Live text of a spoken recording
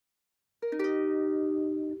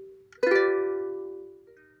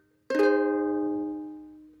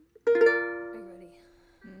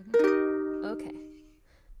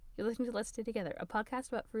listening to Let's Stay Together, a podcast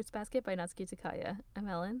about Fruits Basket by Natsuki Takaya. I'm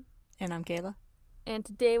Ellen. And I'm Kayla. And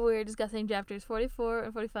today we're discussing chapters 44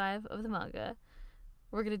 and 45 of the manga.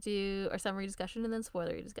 We're going to do our summary discussion and then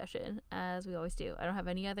spoilery discussion, as we always do. I don't have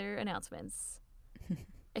any other announcements.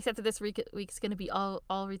 Except that this week's going to be all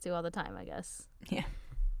Ritsu all the time, I guess. Yeah.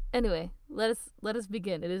 Anyway, let us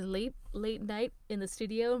begin. It is late night in the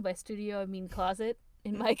studio, and by studio I mean closet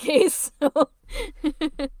in my case. So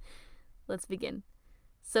let's begin.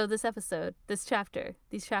 So this episode, these chapters,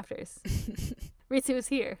 Ritsu is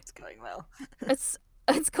here. It's going well. It's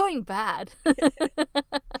going bad.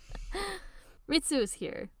 Ritsu is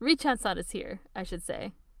here. Richan-san is here, I should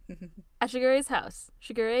say. At Shigure's house.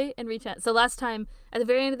 Shigure and Richan. So last time, at the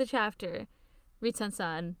very end of the chapter,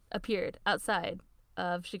 Richan-san appeared outside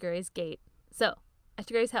of Shigure's gate. So, at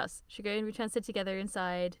Shigure's house, Shigure and Richan sit together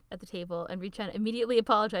inside at the table, and Richan immediately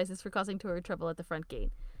apologizes for causing Toru trouble at the front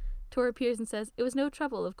gate. Toru appears and says it was no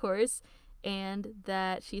trouble, of course, and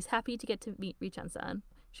that she's happy to get to meet Richan-san.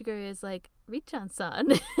 Shigure is like, Richan-san?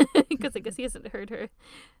 Because I guess he hasn't heard her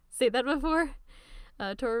say that before.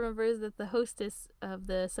 Toru remembers that the hostess of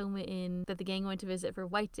the Soma Inn that the gang went to visit for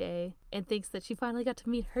White Day and thinks that she finally got to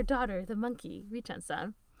meet her daughter, the monkey,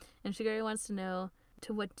 Richan-san. And Shigure wants to know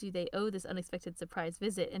to what do they owe this unexpected surprise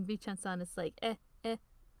visit. And Richan-san is like,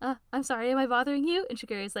 I'm sorry, am I bothering you? And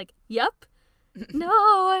Shigure is like, yup.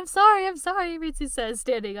 No, I'm sorry, Ritsu says,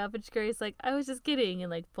 standing up. And Shigure is like, I was just kidding, and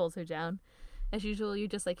like pulls her down. As usual, you're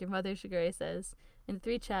just like your mother, Shigure says. In the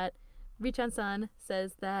 3 chat, Richan-san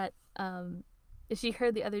says that she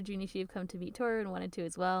heard the other Junichi have come to meet Toru and wanted to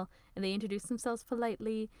as well, and they introduced themselves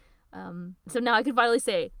politely. So now I can finally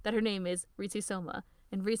say that her name is Ritsu Soma.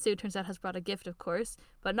 And Ritsu, turns out, has brought a gift, of course,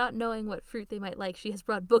 but not knowing what fruit they might like, she has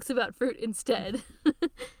brought books about fruit instead.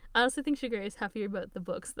 I honestly think Shigure is happier about the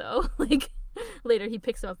books, though. Like, later he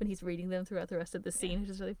picks them up and he's reading them throughout the rest of the scene, which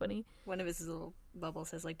is really funny. One of his little bubbles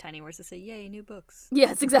says, like, tiny words to say, yay, new books.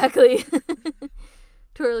 Yes, exactly.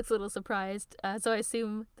 Toru looks a little surprised, so I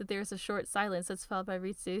assume that there's a short silence that's followed by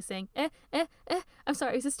Ritsu saying, I'm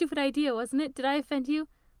sorry, it was a stupid idea, wasn't it? Did I offend you?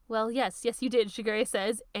 Well, yes, you did, Shigure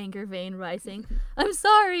says, anger vein rising. I'm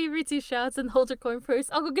sorry, Ritsu shouts and holds her coin purse.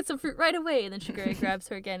 I'll go get some fruit right away. And then Shigure grabs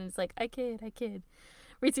her again and is like, I kid.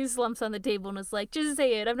 Ritsu slumps on the table and is like, just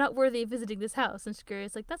say it, I'm not worthy of visiting this house. And Shigure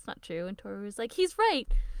is like, that's not true. And Toru is like, he's right.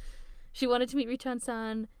 She wanted to meet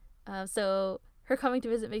Richan-san, so her coming to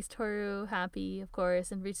visit makes Toru happy, of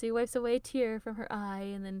course. And Ritsu wipes away a tear from her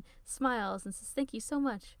eye and then smiles and says, thank you so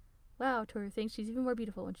much. Wow, Toru thinks she's even more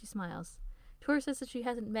beautiful when she smiles. Toru says that she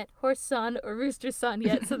hasn't met Horse-san or Rooster-san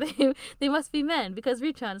yet, so they must be men, because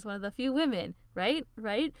Richan is one of the few women, right?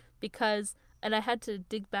 Because, and I had to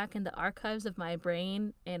dig back in the archives of my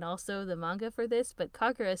brain and also the manga for this, but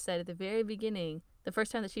Kagura said at the very beginning, the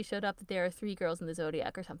first time that she showed up, that there are 3 girls in the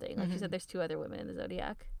Zodiac or something. Like, she said there's 2 other women in the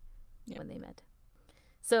Zodiac when they met.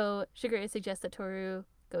 So Shigure suggests that Toru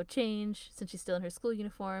go change, since she's still in her school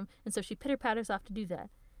uniform, and so she pitter-patters off to do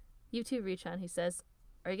that. You too, Richan, he says.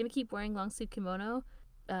 Are you going to keep wearing long-sleeve kimono?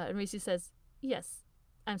 And Ritsu says, yes.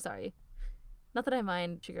 I'm sorry. Not that I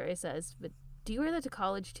mind, Shigure says, but do you wear that to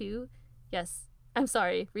college too? Yes. I'm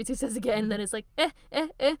sorry, Ritsu says again, and then it's like,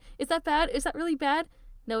 is that bad? Is that really bad?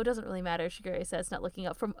 No, it doesn't really matter, Shigure says, not looking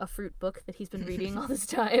up from a fruit book that he's been reading all this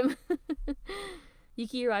time.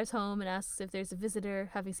 Yuki arrives home and asks if there's a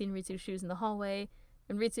visitor, having seen Ritsu's shoes in the hallway,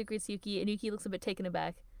 and Ritsu greets Yuki, and Yuki looks a bit taken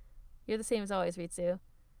aback. You're the same as always, Ritsu.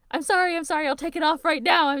 I'm sorry, I'll take it off right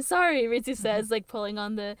now, I'm sorry, Ritsu says, like pulling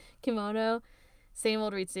on the kimono. Same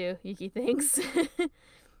old Ritsu, Yuki thinks.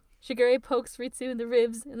 Shigure pokes Ritsu in the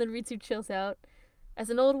ribs, and then Ritsu chills out. As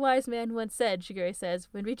an old wise man once said, Shigure says,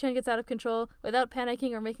 when Richan gets out of control, without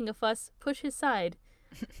panicking or making a fuss, push his side.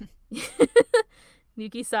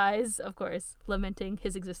 Yuki sighs, of course, lamenting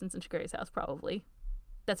his existence in Shigure's house, probably.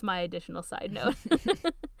 That's my additional side note.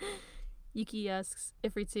 Yuki asks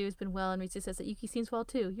if Ritsu has been well, and Ritsu says that Yuki seems well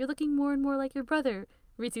too. You're looking more and more like your brother,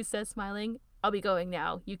 Ritsu says, smiling. I'll be going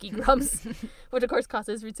now, Yuki grumps, which of course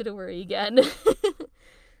causes Ritsu to worry again.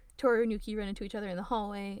 Toru and Yuki run into each other in the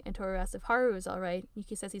hallway, and Toru asks if Haru is alright.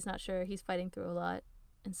 Yuki says he's not sure, he's fighting through a lot.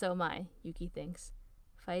 And so am I, Yuki thinks.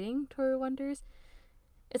 Fighting? Toru wonders.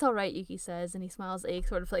 It's alright, Yuki says, and he smiles a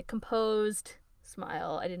sort of like composed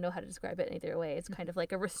smile. I didn't know how to describe it in either way. It's kind of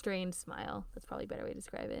like a restrained smile. That's probably a better way to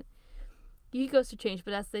describe it. Yuki goes to change,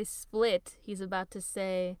 but as they split, he's about to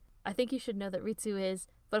say, I think you should know that Ritsu is,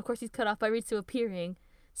 but of course he's cut off by Ritsu appearing,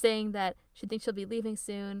 saying that she thinks she'll be leaving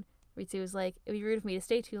soon. Ritsu was like, it'd be rude of me to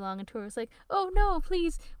stay too long, and Toru was like, oh no,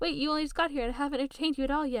 please, wait, you only just got here and I haven't entertained you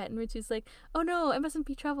at all yet. And Ritsu's like, oh no, I mustn't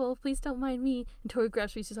be trouble, please don't mind me. And Toru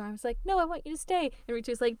grabs Ritsu's arm and is like, no, I want you to stay. And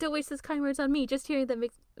Ritsu's like, don't waste those kind words on me, just hearing them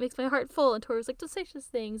makes my heart full. And Toru's like, don't say such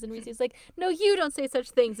things. And Ritsu's like, no, you don't say such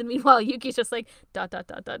things. And meanwhile, Yuki's just like, ...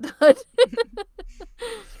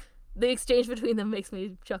 The exchange between them makes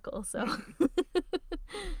me chuckle, so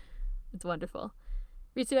it's wonderful.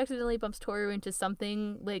 Ritsu accidentally bumps Toru into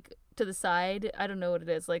something, like, to the side. I don't know what it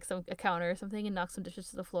is, like a counter or something, and knocks some dishes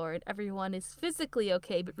to the floor. And everyone is physically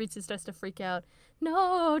okay, but Ritsu starts to freak out.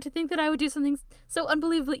 No, to think that I would do something so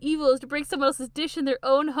unbelievably evil as to break someone else's dish in their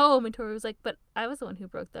own home. And Toru was like, but I was the one who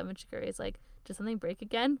broke them. And Shigure is like, did something break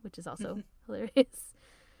again? Which is also hilarious.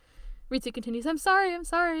 Ritsu continues, I'm sorry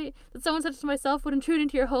that someone such as myself would intrude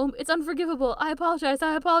into your home. It's unforgivable. I apologize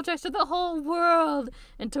to the whole world.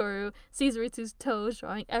 And Toru sees Ritsu's toes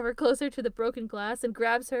drawing ever closer to the broken glass and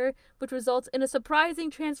grabs her, which results in a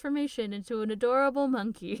surprising transformation into an adorable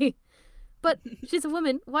monkey. But she's a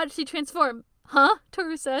woman. Why did she transform? Huh?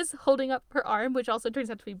 Toru says, holding up her arm, which also turns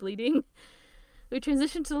out to be bleeding. We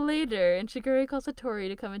transition to later, and Shigure calls Hattori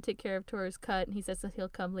to come and take care of Toru's cut, and he says that he'll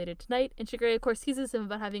come later tonight, and Shigure, of course, teases him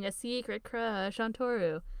about having a secret crush on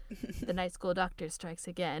Toru. The night school doctor strikes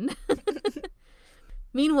again.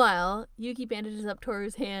 Meanwhile, Yuki bandages up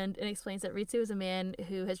Toru's hand and explains that Ritsu is a man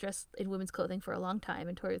who has dressed in women's clothing for a long time,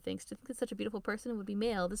 and Toru thinks to think that such a beautiful person would be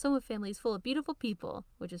male. The Soma family is full of beautiful people,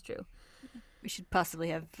 which is true. We should possibly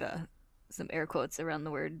have some air quotes around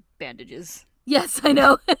the word bandages. Yes, I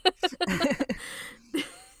know.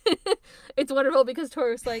 It's wonderful because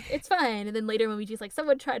Toru's like, it's fine. And then later Momiji's like,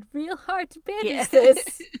 someone tried real hard to bandage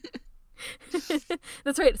this.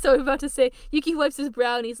 That's right. So I'm about to say, Yuki wipes his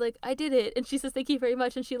brow and he's like, I did it. And she says, thank you very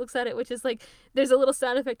much. And she looks at it, which is like, there's a little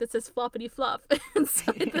sound effect that says floppity flop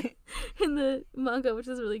in the manga, which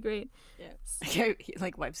is really great. Yeah. He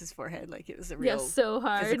like wipes his forehead like it was a real so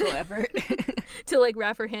hard physical effort. to like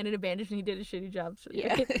wrap her hand in a bandage, and he did a shitty job.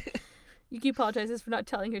 Yuki apologizes for not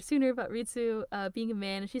telling her sooner about Ritsu being a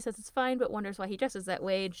man, and she says it's fine, but wonders why he dresses that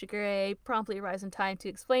way. And Shigure promptly arrives in time to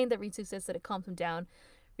explain that Ritsu says that it calms him down.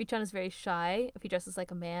 Richan is very shy. If he dresses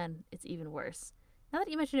like a man, it's even worse. Now that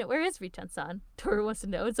you mention it, where is Richan-san? Toru wants to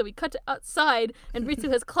know, and so we cut to outside, and Ritsu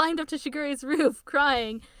has climbed up to Shigure's roof,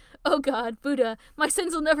 crying, oh god, Buddha, my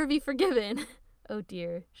sins will never be forgiven. Oh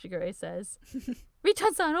dear, Shigure says.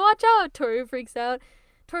 Richan-san, watch out! Toru freaks out.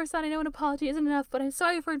 Toru-san, I know an apology isn't enough, but I'm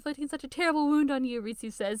sorry for inflicting such a terrible wound on you,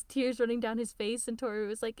 Ritsu says, tears running down his face, and Toru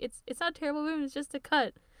is like, it's not a terrible wound, it's just a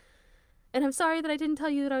cut. And I'm sorry that I didn't tell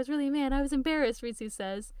you that I was really a man. I was embarrassed, Ritsu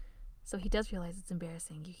says. So he does realize it's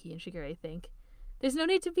embarrassing, Yuki and Shigure think. There's no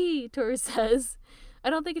need to be, Toru says. I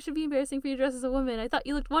don't think it should be embarrassing for you to dress as a woman. I thought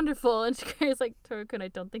you looked wonderful. And Shigure's like, Toru-kun, I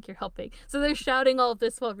don't think you're helping. So they're shouting all of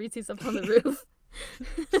this while Ritsu's up on the rooth.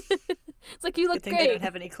 It's like, you look great. They don't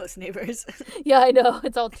have any close neighbors. Yeah, I know.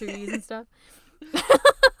 It's all trees and stuff.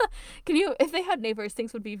 If they had neighbors,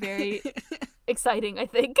 things would be very exciting, I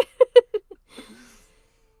think.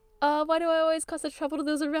 Why do I always cause such trouble to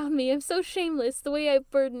those around me? I'm so shameless, the way I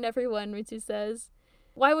burden everyone, Ritsu says.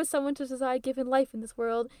 Why was someone such as I given life in this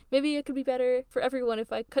world? Maybe it could be better for everyone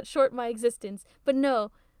if I cut short my existence. But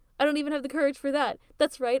no, I don't even have the courage for that.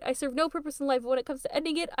 That's right, I serve no purpose in life, but when it comes to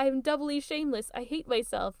ending it, I am doubly shameless. I hate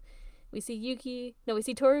myself. We see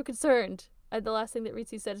Toru concerned. The last thing that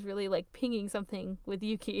Ritsu said is really, like, pinging something with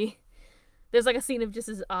Yuki. There's, like, a scene of just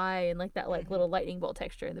his eye and, like, that, like, little lightning bolt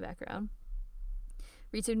texture in the background.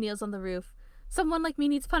 Ritsu kneels on the roof. Someone like me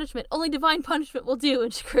needs punishment. Only divine punishment will do.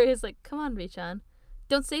 And Shigure is like, come on, Richan.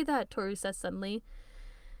 Don't say that, Toru says suddenly.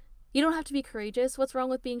 You don't have to be courageous. What's wrong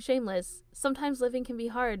with being shameless? Sometimes living can be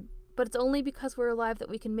hard, but it's only because we're alive that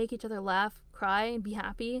we can make each other laugh, cry, and be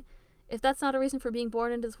happy. If that's not a reason for being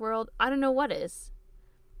born into this world, I don't know what is.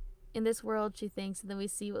 In this world, she thinks, and then we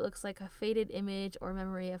see what looks like a faded image or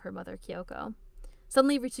memory of her mother, Kyoko.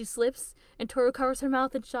 Suddenly, Ritsu slips, and Toru covers her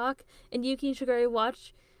mouth in shock, and Yuki and Shigure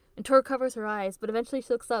watch, and Toru covers her eyes, but eventually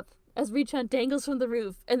she looks up as Richan dangles from the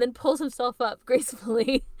roof, and then pulls himself up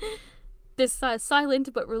gracefully. This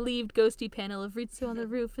silent but relieved ghosty panel of Ritsu on the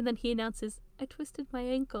roof, and then he announces, I twisted my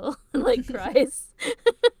ankle, and, like, cries.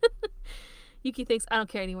 Yuki thinks, I don't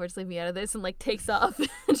care anymore, just leave me out of this, and, like, takes off.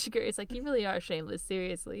 And Shigure is like, you really are shameless,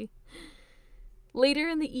 seriously. Later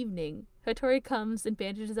in the evening, Hattori comes and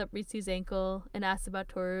bandages up Ritsu's ankle and asks about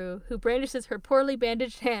Toru, who brandishes her poorly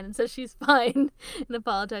bandaged hand and says she's fine, and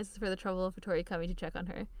apologizes for the trouble of Hattori coming to check on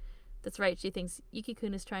her. That's right, she thinks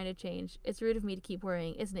Yuki-kun is trying to change. It's rude of me to keep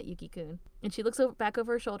worrying, isn't it, Yuki-kun? And she looks back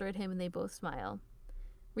over her shoulder at him, and they both smile.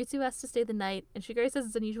 Ritsu asks to stay the night, and Shigure says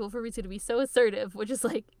it's unusual for Ritsu to be so assertive, which is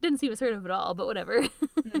like, didn't seem assertive at all, but whatever.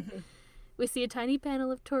 We see a tiny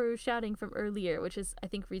panel of Toru shouting from earlier, which is, I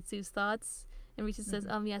think, Ritsu's thoughts. And Ritsu says,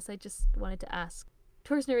 yes, I just wanted to ask.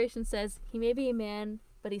 Toru's narration says, he may be a man,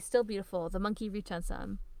 but he's still beautiful, the monkey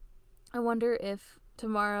Richan-san. I wonder if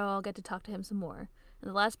tomorrow I'll get to talk to him some more. And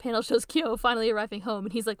the last panel shows Kyo finally arriving home,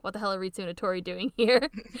 and he's like, what the hell are Ritsu and Tori doing here?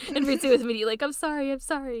 And Ritsu is immediately like, I'm sorry.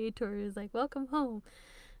 Toru is like, welcome home.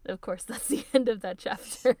 And of course, that's the end of that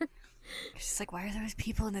chapter. It's just like, why are there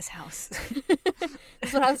people in this house?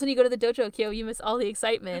 That's what happens when you go to the dojo, Kyo. You miss all the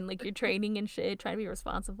excitement. Like, you're training and shit, trying to be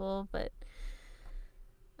responsible, but...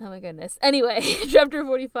 Oh my goodness. Anyway, chapter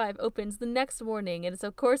 45 opens the next morning, and it's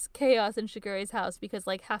of course chaos in Shigure's house because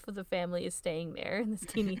like half of the family is staying there in this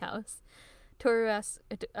teeny house. Toru asks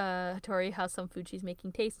Tori how some food she's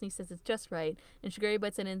making tastes, and he says it's just right. And Shigure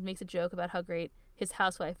butts in and makes a joke about how great his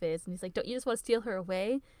housewife is, and he's like, don't you just want to steal her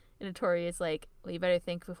away? And Tori is like, well, you better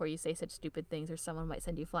think before you say such stupid things or someone might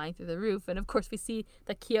send you flying through the roof. And of course we see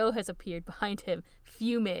that Kyo has appeared behind him,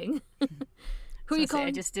 fuming. Who are you calling?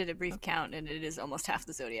 I just did a brief count, and it is almost half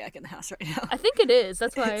the Zodiac in the house right now. I think it is.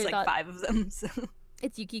 That's why it's I like thought... 5 of them. So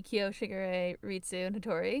it's Yuki, Kyo, Shigure, Ritsu, and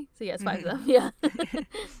Hattori. So yeah, it's 5 of them. Yeah.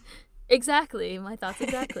 Exactly. My thoughts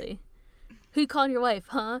exactly. Who you calling your wife,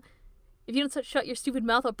 huh? If you don't shut your stupid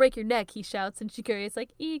mouth, I'll break your neck, he shouts. And Shigure is like,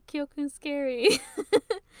 Kyo-kun's scary.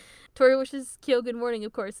 Tori wishes Kyo good morning,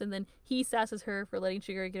 of course, and then he sasses her for letting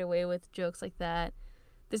Shigure get away with jokes like that.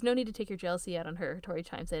 There's no need to take your jealousy out on her, Tori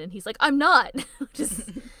chimes in, and he's like, I'm not! Which is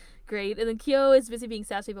great. And then Kyo is busy being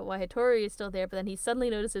sassy about why Hattori is still there, but then he suddenly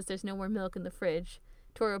notices there's no more milk in the fridge.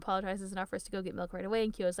 Toru apologizes and offers to go get milk right away,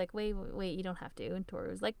 and Kyo's like, wait, you don't have to. And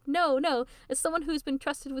Toru's like, no, as someone who's been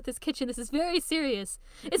trusted with this kitchen, this is very serious.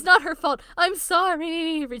 It's not her fault. I'm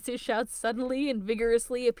sorry! Ritsu shouts suddenly and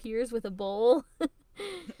vigorously appears with a bowl.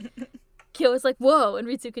 Kyo is like, whoa, and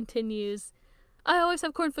Ritsu continues, I always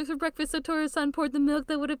have cornflakes for breakfast, so Toru-san poured the milk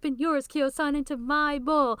that would have been yours, Kyo-san, into my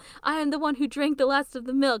bowl. I am the one who drank the last of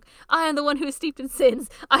the milk. I am the one who is steeped in sins.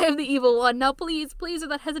 I am the evil one. Now please,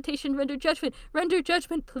 without hesitation, render judgment. Render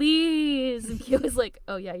judgment, please. And Kyo is like,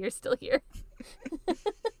 oh yeah, you're still here.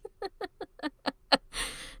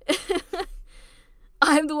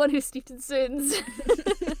 I am the one who's steeped in sins.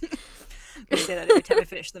 I'm going to say that every time I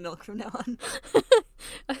finish the milk from now on.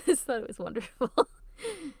 I just thought it was wonderful.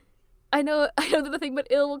 I know that nothing but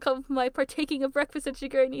ill will come from my partaking of breakfast at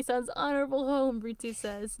Shigure Nissan's honorable home, Ritsu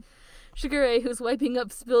says. Shigure, who's wiping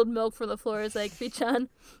up spilled milk from the floor, is like, Richan,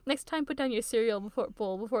 next time put down your cereal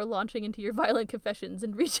bowl before launching into your violent confessions.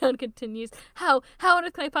 And Richan continues, How on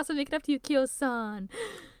earth can I possibly make it up to you, Kyo-san?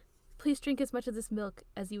 Please drink as much of this milk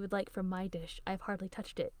as you would like from my dish. I've hardly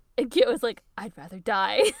touched it. And Kyo is like, I'd rather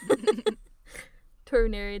die. Toru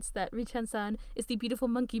narrates that Richan-san is the beautiful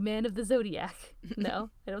monkey man of the Zodiac. No,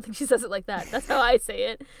 I don't think she says it like that. That's how I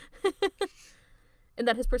say it. And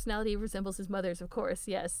that his personality resembles his mother's, of course,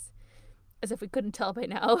 yes. As if we couldn't tell by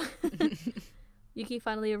now. Yuki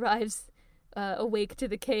finally arrives awake to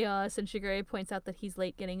the chaos, and Shigure points out that he's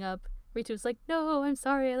late getting up. Ritsu's like, no, I'm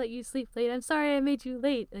sorry I let you sleep late. I'm sorry I made you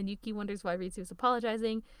late. And Yuki wonders why Ritsu is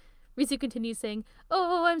apologizing. Ritsu continues saying,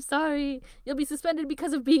 oh, I'm sorry. You'll be suspended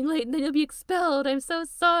because of being late, and then you'll be expelled. I'm so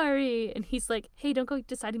sorry. And he's like, hey, don't go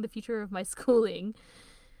deciding the future of my schooling.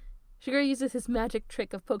 Shigure uses his magic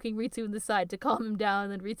trick of poking Ritsu in the side to calm him down,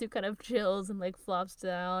 and then Ritsu kind of chills and, like, flops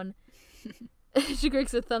down. Shigure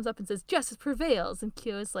gives a thumbs up and says, justice prevails. And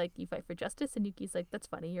Kyo's like, you fight for justice? And Yuki's like, that's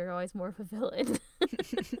funny. You're always more of a villain.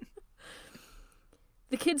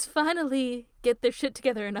 The kids finally get their shit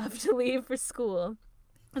together enough to leave for school.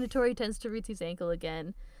 And Hattori tends to Ritsu's ankle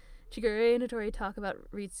again. Shigure and Hattori talk to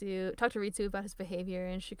Ritsu about his behavior,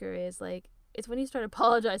 and Shigure is like, it's when you start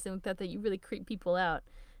apologizing like that you really creep people out.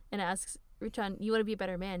 And asks, Richan, you want to be a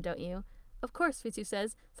better man, don't you? Of course, Ritsu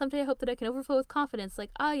says. Someday I hope that I can overflow with confidence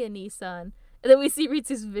like Aya Nissan. And then we see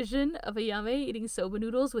Ritsu's vision of Ayame eating soba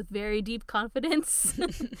noodles with very deep confidence.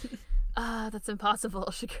 That's impossible,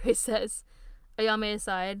 Shigure says. Ayame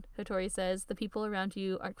aside, Hattori says, the people around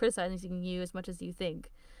you aren't criticizing you as much as you think.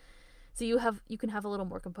 So you can have a little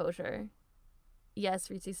more composure. Yes,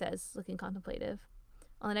 Ritsu says, looking contemplative.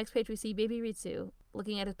 On the next page, we see baby Ritsu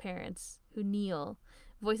looking at his parents, who kneel.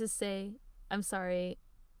 Voices say, I'm sorry,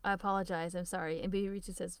 I apologize, I'm sorry. And baby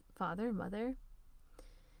Ritsu says, Father, Mother?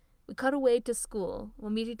 We cut away to school.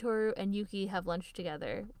 Momiji, Toru, and Yuki have lunch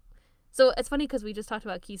together. So it's funny because we just talked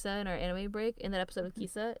about Kisa in our anime break, in that episode of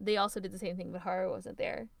Kisa. They also did the same thing, but Haru wasn't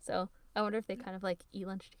there. So I wonder if they kind of like eat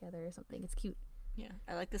lunch together or something. It's cute. Yeah,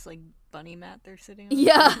 I like this like bunny mat they're sitting on.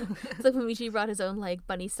 Yeah, it's like Momiji brought his own like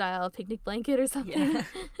bunny style picnic blanket or something. Yeah.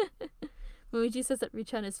 Momiji says that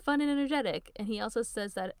Richan is fun and energetic, and he also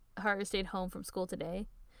says that Haru stayed home from school today.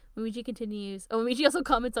 Momiji continues. Oh, Momiji also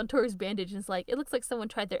comments on Toru's bandage and is like, it looks like someone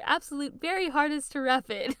tried their absolute very hardest to wrap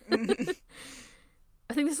it.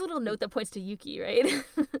 I think there's a little note that points to Yuki, right?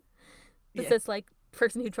 That says, like,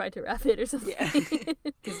 person who tried to wrap it or something. Yeah.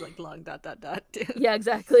 Because, like, long ... Yeah,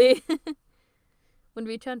 exactly. When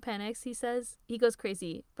Richan panics, he says he goes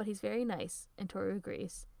crazy, but he's very nice, and Toru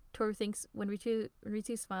agrees. Toru thinks when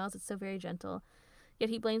Ritsu smiles, it's so very gentle. Yet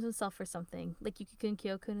he blames himself for something, like Yuki-kun,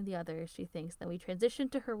 Kyoko-kun, and the others, she thinks. Then we transition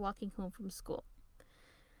to her walking home from school.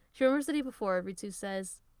 She remembers the day before. Ritsu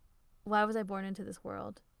says, why was I born into this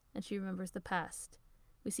world? And she remembers the past.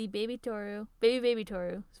 We see baby Toru,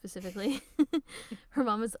 specifically. Her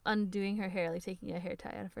mom is undoing her hair, like taking a hair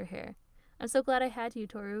tie out of her hair. I'm so glad I had you,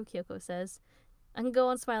 Toru, Kyoko says. I can go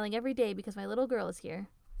on smiling every day because my little girl is here.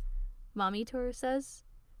 Mommy, Toru says,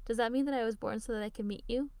 does that mean that I was born so that I can meet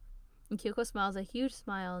you? And Kyoko smiles a huge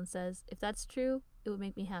smile and says, if that's true, it would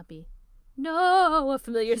make me happy. No! A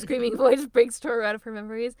familiar screaming voice breaks Toru out of her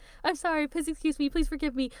memories. I'm sorry, please excuse me, please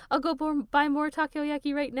forgive me. I'll go buy more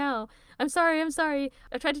takoyaki right now. I'm sorry.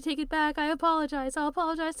 I tried to take it back. I apologize. I'll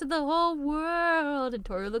apologize to the whole world. And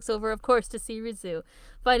Toru looks over, of course, to see Ritsu,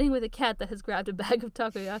 fighting with a cat that has grabbed a bag of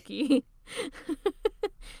takoyaki.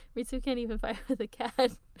 Ritsu can't even fight with a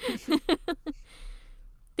cat.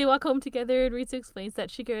 They walk home together, and Ritsu explains that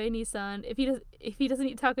Shigarei-san, if he doesn't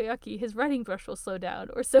eat takoyaki, his writing brush will slow down,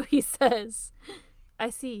 or so he says. I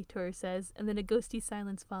see, Toru says, and then a ghosty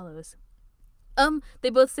silence follows. They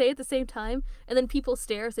both say at the same time, and then people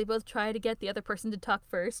stare as they both try to get the other person to talk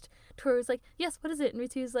first. Toru's like, yes, what is it? And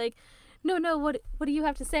Ritsu's like, no, what do you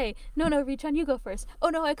have to say? No, Richan, you go first. Oh,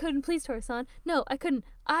 no, I couldn't, please, Toru-san. No, I couldn't.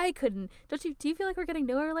 Do you feel like we're getting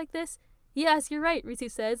nowhere like this? Yes, you're right, Ritsu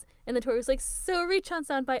says. And then Toru's like, so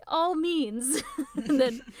Richan-san, by all means. And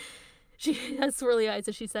then she has swirly eyes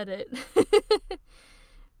as she said it.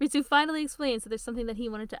 Ritsu finally explains that there's something that he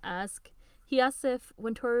wanted to ask. He asks if,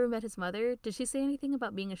 when Toru met his mother, did she say anything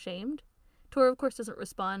about being ashamed? Toru, of course, doesn't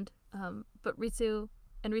respond, but Ritsu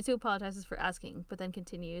apologizes for asking, but then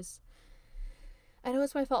continues. I know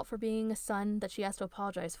it's my fault for being a son that she has to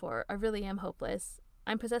apologize for. I really am hopeless.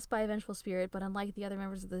 I'm possessed by a vengeful spirit, but unlike the other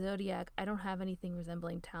members of the Zodiac, I don't have anything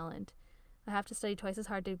resembling talent. I have to study twice as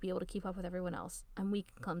hard to be able to keep up with everyone else. I'm weak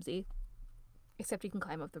and clumsy. Except you can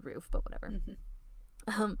climb up the roof, but whatever.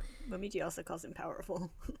 Momiji also calls him powerful.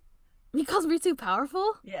 He calls Ritsu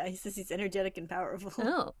powerful? Yeah, he says he's energetic and powerful.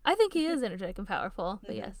 Oh, I think he is energetic and powerful,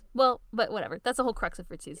 but yes. Well, but whatever. That's the whole crux of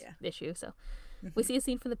Ritsu's issue, so. We see a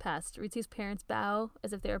scene from the past. Ritsu's parents bow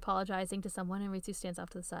as if they're apologizing to someone, and Ritsu stands off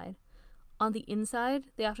to the side. On the inside,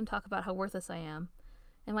 they often talk about how worthless I am.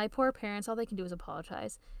 And my poor parents, all they can do is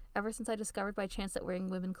apologize. Ever since I discovered by chance that wearing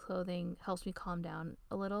women's clothing helps me calm down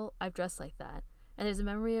a little, I've dressed like that. And there's a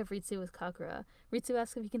memory of Ritsu with Kakura. Ritsu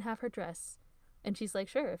asks if he can have her dress. And she's like,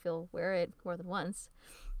 sure, if you'll wear it more than once.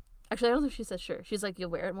 Actually, I don't think she says sure. She's like, you'll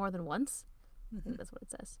wear it more than once? I think that's what it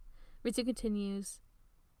says. Ritsu continues,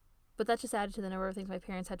 but that just added to the number of things my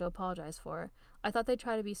parents had to apologize for. I thought they'd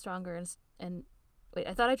try to be stronger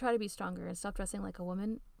I thought I'd try to be stronger and stop dressing like a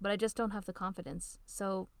woman, but I just don't have the confidence.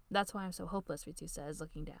 So that's why I'm so hopeless, Ritsu says,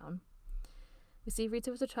 looking down. We see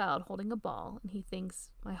Ritsu as a child holding a ball, and he thinks,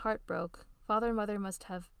 my heart broke. Father and mother must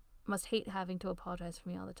hate having to apologize for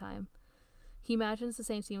me all the time. He imagines the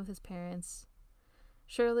same scene with his parents.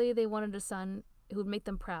 Surely they wanted a son who would make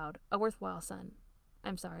them proud, a worthwhile son.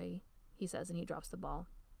 I'm sorry, he says, and he drops the ball.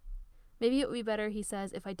 Maybe it would be better, he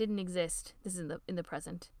says, if I didn't exist. This is in the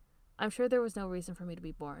present. I'm sure there was no reason for me to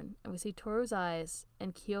be born. And we see Toru's eyes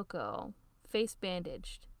and Kyoko, face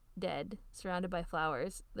bandaged, dead, surrounded by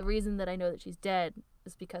flowers. The reason that I know that she's dead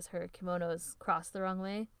is because her kimono's crossed the wrong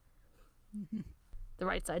way. The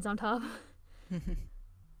right side's on top.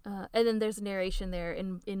 And then there's a narration there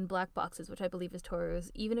in black boxes, which I believe is Toru's.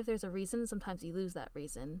 Even if there's a reason, sometimes you lose that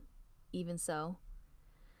reason. Even so.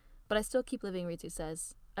 But I still keep living, Ritsu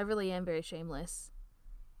says. I really am very shameless.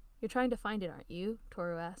 You're trying to find it, aren't you?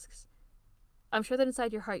 Toru asks. I'm sure that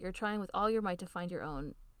inside your heart you're trying with all your might to find your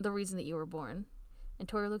own, the reason that you were born. And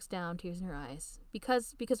Toru looks down, tears in her eyes.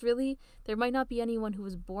 Because really, there might not be anyone who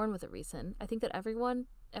was born with a reason. I think that everyone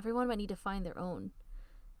might need to find their own.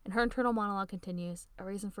 And her internal monologue continues, a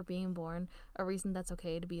reason for being born, a reason that's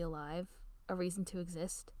okay to be alive, a reason to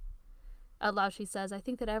exist. Out loud she says, I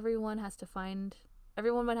think that everyone might have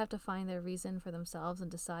to find their reason for themselves and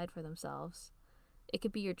decide for themselves. It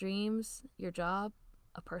could be your dreams, your job,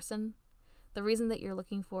 a person. The reason that you're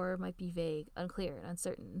looking for might be vague, unclear, and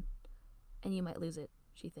uncertain. And you might lose it,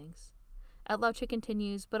 she thinks. Out loud she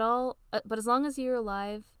continues, but as long as you're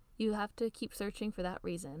alive, you have to keep searching for that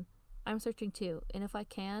reason. I'm searching too, and if I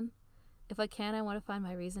can, I want to find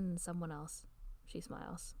my reason in someone else. She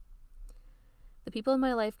smiles. The people in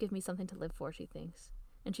my life give me something to live for, she thinks.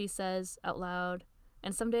 And she says out loud,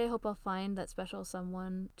 and someday I hope I'll find that special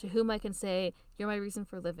someone to whom I can say, you're my reason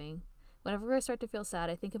for living. Whenever I start to feel sad,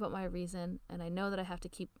 I think about my reason, and I know that I have to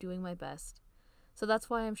keep doing my best. So that's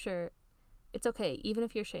why I'm sure it's okay, even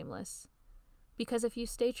if you're shameless. Because if you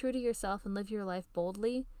stay true to yourself and live your life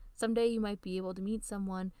boldly, someday you might be able to meet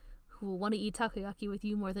someone who will want to eat takoyaki with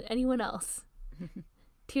you more than anyone else.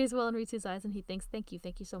 Tears well in Ritsu's eyes, and he thinks, thank you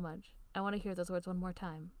so much. I want to hear those words one more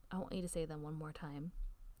time. I want you to say them one more time.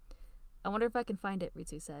 I wonder if I can find it,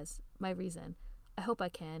 Ritsu says. My reason. I hope I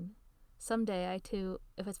can. Someday, I too,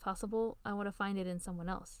 if it's possible, I want to find it in someone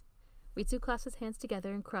else. Ritsu clasps his hands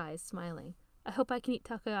together and cries, smiling. I hope I can eat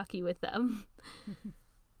takoyaki with them.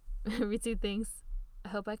 Ritsu thinks, I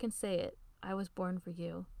hope I can say it. I was born for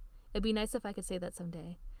you. It'd be nice if I could say that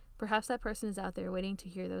someday. Perhaps that person is out there waiting to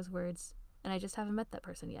hear those words, and I just haven't met that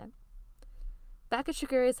person yet. Back at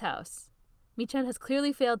Shigure's house, Michan has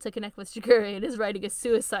clearly failed to connect with Shigure and is writing a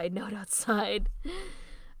suicide note outside.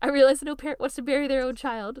 I realize that no parent wants to bury their own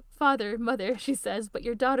child. Father, mother, she says, but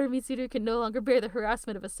your daughter Mitsuru can no longer bear the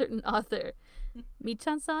harassment of a certain author.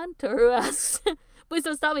 Michan-san? Toru asks. Please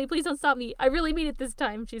don't stop me, please don't stop me. I really mean it this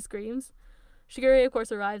time, she screams. Shigure, of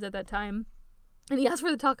course, arrives at that time, and he asks for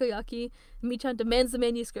the takoyaki, and Michan demands the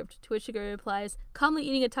manuscript, to which Shigure replies, calmly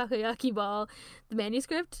eating a takoyaki ball. The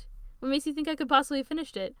manuscript? What makes you think I could possibly have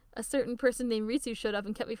finished it? A certain person named Ritsu showed up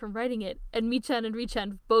and kept me from writing it, and Michan and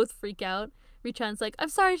Richan both freak out. Richan's like, I'm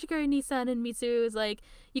sorry, Shigure Nisan, and Mitsu is like,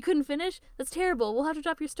 you couldn't finish? That's terrible. We'll have to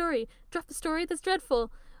drop your story. Drop the story? That's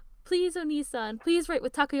dreadful. Please, Onisan, please write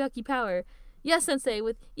with takoyaki power. Yes, sensei,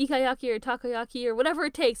 with ikayaki or takoyaki or whatever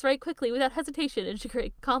it takes, write quickly, without hesitation. And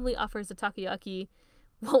Shigure calmly offers the takoyaki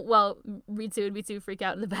while Ritsu and Mitsu freak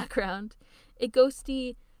out in the background. A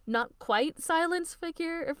ghosty, not quite silence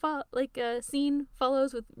figure or scene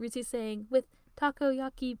follows with Ritsu saying, with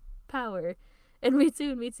takoyaki power. And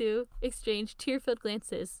Ritsu and Mitsu exchange tear-filled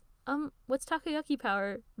glances. What's takoyaki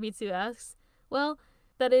power? Mitsu asks. Well,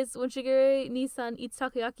 that is, when Shigure Nisan eats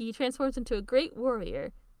takoyaki, he transforms into a great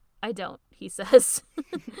warrior. I don't, he says.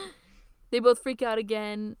 They both freak out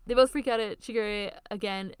again. They both freak out at Shigure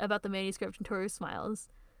again about the manuscript, and Toru smiles.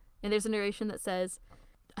 And there's a narration that says,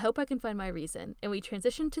 I hope I can find my reason. And we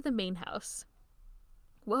transition to the main house.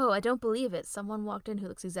 Whoa, I don't believe it. Someone walked in who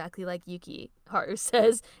looks exactly like Yuki, Haru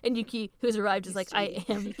says. And Yuki, who's arrived, is like, I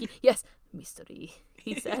am Yuki. Yes, mystery,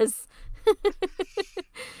 he says.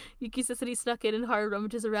 Yuki says that he snuck in, and Haru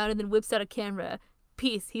rummages around and then whips out a camera.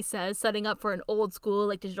 Peace, he says, setting up for an old school,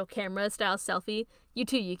 digital camera style selfie. You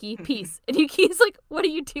too, Yuki. Peace. And Yuki's like, what are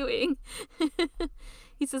you doing?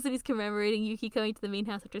 He says that he's commemorating Yuki coming to the main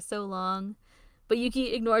house after so long. But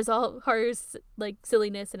Yuki ignores all Haru's,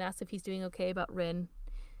 silliness and asks if he's doing okay about Rin.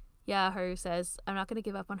 Yeah, Haru says, I'm not going to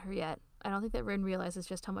give up on her yet. I don't think that Rin realizes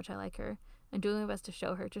just how much I like her. I'm doing my best to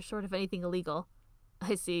show her, just short of anything illegal.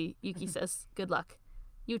 I see, Yuki says. Good luck.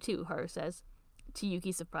 You too, Haru says. To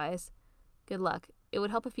Yuki's surprise. Good luck. It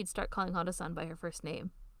would help if you'd start calling Honda-san by her first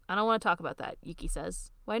name. I don't want to talk about that, Yuki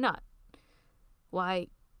says. Why not? Why,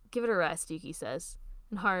 give it a rest, Yuki says.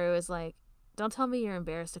 And Haru is like, don't tell me you're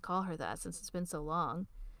embarrassed to call her that since it's been so long.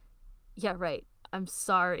 Yeah, right. I'm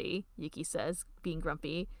sorry, Yuki says, being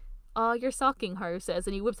grumpy. Aw, you're sulking, Haru says,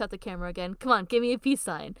 and he whips out the camera again. Come on, give me a peace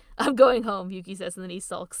sign. I'm going home, Yuki says, and then he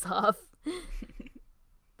sulks off.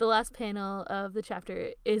 The last panel of the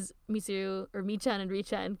chapter is Michan and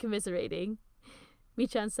Richan commiserating.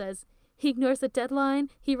 Michan says, he ignores the deadline,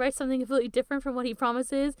 he writes something completely different from what he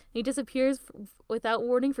promises, and he disappears without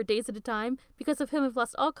warning for days at a time. Because of him, I've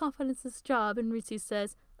lost all confidence in this job. And Ritsu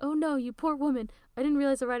says, oh no, you poor woman. I didn't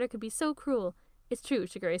realize a writer could be so cruel. It's true,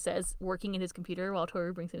 Shigure says, working in his computer while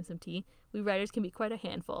Toru brings him some tea. We writers can be quite a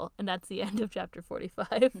handful. And that's the end of chapter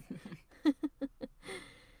 45.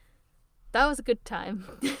 That was a good time.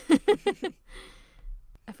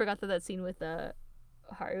 I forgot that scene with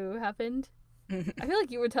Haru happened. I feel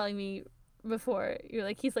like you were telling me before. You're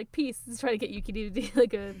like, he's like, peace. He's trying to get Yuki to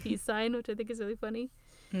do a peace sign, which I think is really funny.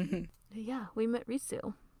 Yeah, we met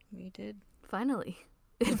Ritsu. We did. Finally.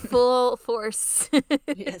 In full force.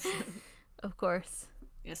 Yes. Of course.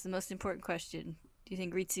 Yes, the most important question. Do you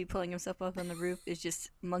think Ritsu pulling himself up on the roof is just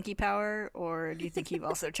monkey power, or do you think he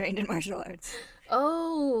also trained in martial arts?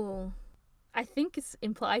 Oh, I think it's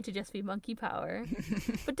implied to just be monkey power.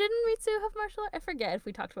 But didn't Ritsu have martial arts? I forget if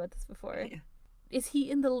we talked about this before. Yeah. Is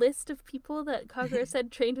he in the list of people that Kagura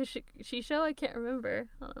said trained with Shisho? I can't remember.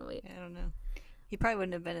 Hold on, wait. I don't know. He probably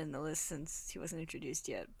wouldn't have been in the list since he wasn't introduced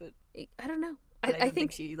yet, but... I don't know. I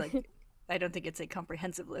think she, I don't think it's a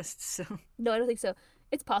comprehensive list. So No, I don't think so.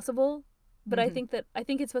 It's possible, but I Mhm.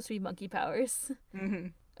 think it's supposed to be monkey powers.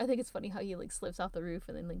 Mhm. I think it's funny how he like slips off the roof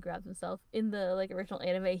and then like grabs himself. In the like original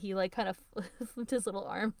anime, he like kind of flipped his little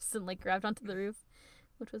arms and like grabbed onto the roof,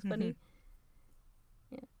 which was Mhm. funny.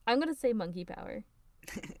 Yeah, I'm gonna say monkey power,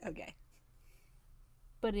 Okay.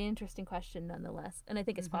 but an interesting question nonetheless. And I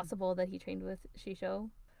think it's Mhm. possible that he trained with Shisho.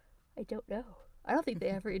 I don't know. I don't think they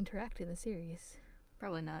ever interact in the series.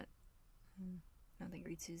 Probably not. I don't think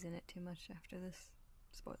Ritsu's in it too much after this.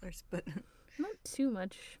 Spoilers, but Not too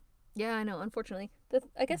much. Yeah, I know. Unfortunately,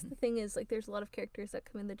 I guess the thing is like there's a lot of characters that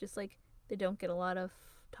come in that just like they don't get a lot of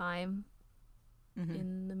time Mhm.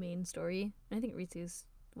 in the main story. And I think Ritsu's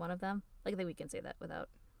one of them. Like I think we can say that without.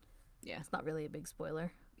 Yeah. It's not really a big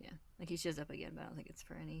spoiler. Yeah. Like he shows up again, but I don't think it's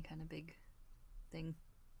for any kind of big thing.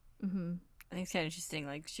 Mm-hmm. I think it's kind of interesting.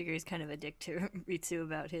 Like Shigeru's kind of a dick to Ritsu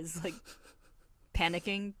about his like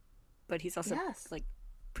panicking, but he's also Yes. like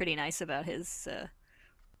pretty nice about his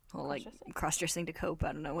whole like Cross-dressing? cross dressing to cope.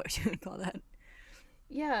 I don't know what you would call that.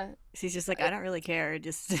 Yeah. He's just like, I I, don't really care.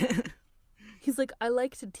 Just he's like, I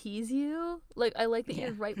like to tease you. Like, I like that yeah,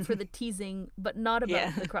 you're ripe for the teasing, but not yeah.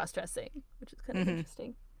 about the cross dressing, which is kind of Mhm.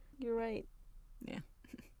 interesting. You're right. Yeah.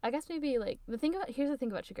 I guess maybe like here's the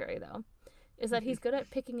thing about Shigure though, is that he's good at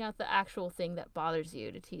picking out the actual thing that bothers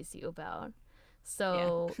you to tease you about. Yeah.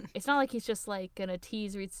 So it's not like he's just like gonna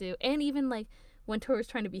tease Ritsu, and even like when Toru's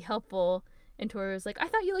trying to be helpful, and Toru's like, "I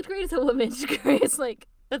thought you looked great as a woman." Shigure is like,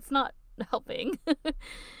 "That's not helping,"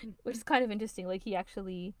 which is kind of interesting. Like he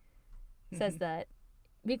actually says that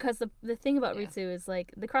because the thing about Yeah. Ritsu is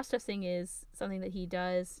like the cross dressing is something that he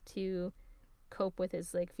does to cope with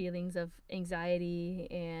his like feelings of anxiety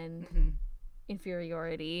and Mhm.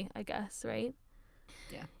 inferiority, I guess, right?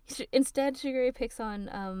 Yeah. Instead, Shigure picks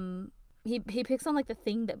on he picks on like the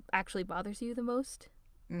thing that actually bothers you the most.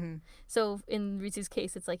 Mhm. So in Ritsu's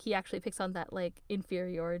case, it's like he actually picks on that like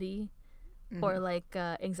inferiority or Mhm. like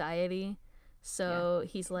anxiety. Yeah. So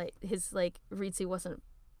he's like his like Ritsu wasn't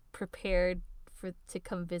prepared for to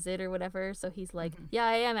come visit or whatever. So he's like, Mhm. yeah,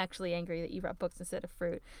 I am actually angry that you brought books instead of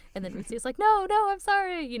fruit. And then Ritsu's like, no, no, I'm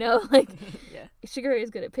sorry. You know, like Yeah. Shigure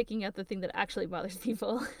is good at picking out the thing that actually bothers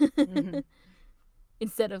people. Mhm.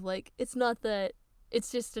 Instead of like, it's not that,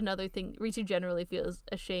 it's just another thing. Ritsu generally feels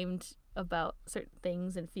ashamed about certain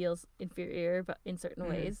things and feels inferior but in certain Mhm.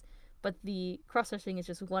 ways. But the cross dressing is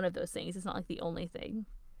just one of those things. It's not like the only thing.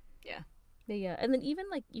 Yeah. But yeah, and then even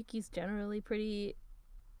like Yuki's generally pretty.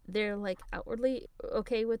 They're like outwardly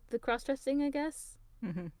okay with the cross dressing, I guess.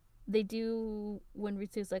 Mhm. They do when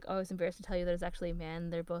Ritsu's like, "Oh, it's embarrassed to tell you that it's actually a man."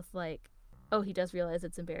 They're both like, "Oh, he does realize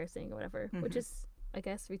it's embarrassing or whatever," which Mhm. is, I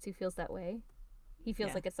guess, Ritsu feels that way. He feels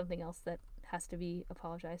Yeah. like it's something else that has to be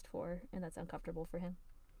apologized for, and that's uncomfortable for him.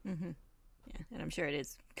 Mhm. Yeah. And I'm sure it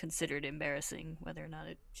is considered embarrassing, whether or not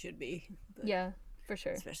it should be, but Yeah, for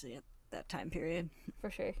sure, especially at that time period. for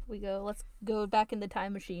sure. Let's go back in the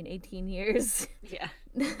time machine, 18 years, Yeah.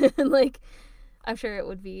 like I'm sure it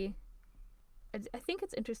would be. I think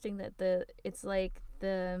it's interesting that it's like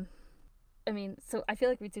the I mean, so I feel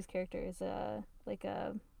like Ritsu's character is like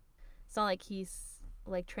a it's not like he's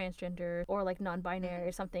like transgender or like non-binary or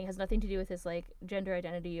Mhm. something. It has nothing to do with his like gender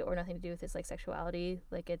identity or nothing to do with his like sexuality.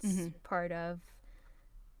 Like it's Mhm. part of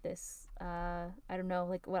this I don't know,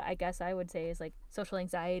 like what I guess I would say is like social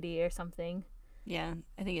anxiety or something. Yeah.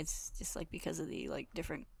 I think it's just like because of the like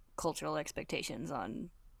different cultural expectations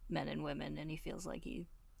on men and women, and he feels like he,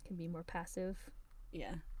 Can be more passive.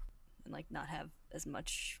 yeah, and like not have as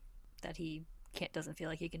much that he can't doesn't feel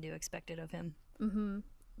like he can do expected of him. Mm-hmm.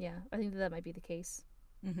 Yeah, I think that might be the case.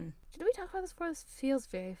 Mhm. Did we talk about this before? This feels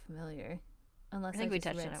very familiar. I Unless I think we just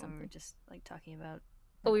touched on read it when we were something. just like talking about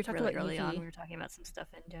Oh, like we were talking really about early on. Yuki. We were talking about some stuff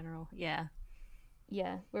in general. Yeah.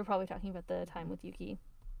 Yeah, we are probably talking about the time with Yuki.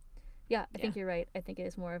 Yeah, I Yeah. think you're right. I think it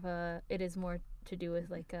is more to do with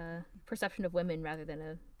like a perception of women rather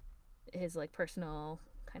than his like personal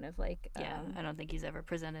kind of like Yeah. I don't think he's ever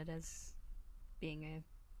presented as being a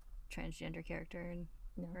transgender character and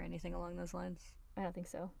no, or anything along those lines. I don't think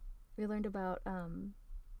so. We learned about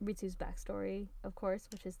Ritsu's backstory, of course,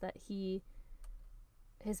 which is that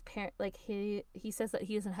his parent like he says that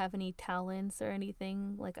he doesn't have any talents or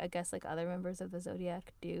anything like I guess like other members of the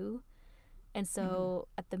Zodiac do. And Mhm. so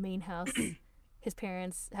at the main house his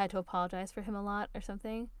parents had to apologize for him a lot or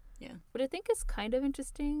something. Yeah. What I think is kind of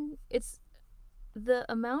interesting, it's the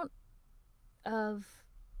amount of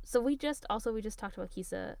we just talked about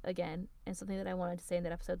Kisa again, and something that I wanted to say in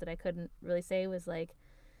that episode that I couldn't really say was like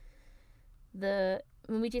the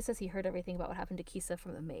Momiji says he heard everything about what happened to Kisa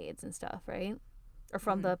from the maids and stuff, right? Or Mhm.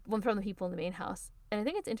 from the people in the main house. And I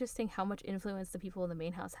think it's interesting how much influence the people in the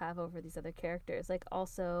main house have over these other characters. Like,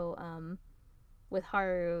 also, with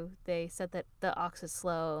Haru, they said that the ox is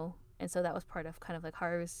slow, and so that was part of kind of like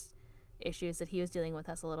Haru's issues that he was dealing with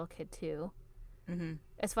as a little kid too. Mm-hmm.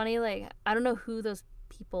 It's funny, like, I don't know who those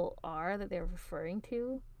people are that they're referring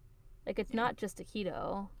to. Like, it's not just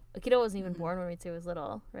Akito. Akito wasn't even born when Ritsu was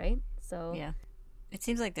little, right? So yeah, it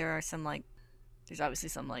seems like there are some like, there's obviously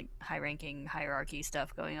some like high-ranking hierarchy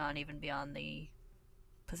stuff going on even beyond the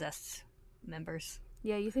possessed members.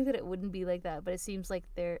 yeah, you think that it wouldn't be like that, but it seems like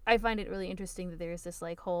I find it really interesting that there's this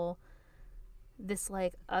like whole, this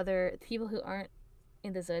like other people who aren't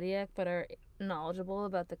in the zodiac but are knowledgeable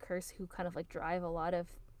about the curse, who kind of like drive a lot of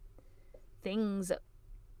things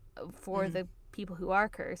for the people who are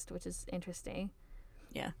cursed, which is interesting.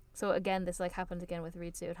 Yeah. So again, this like happens again with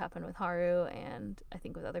Ritsu. It happened with Haru, and I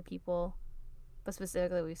think with other people, but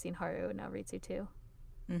specifically we've seen Haru and now Ritsu too.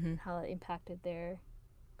 Mm-hmm. How it impacted their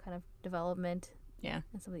kind of development. Yeah.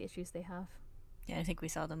 And some of the issues they have. Yeah, I think we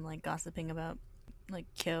saw them like gossiping about like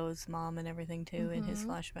Kyo's mom and everything too in his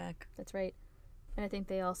flashback. That's right. And I think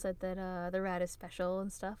they all said that the rat is special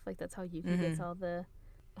and stuff. Like, that's how Yuki gets all the,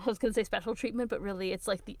 I was going to say special treatment, but really it's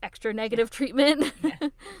like the extra negative treatment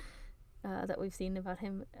that we've seen about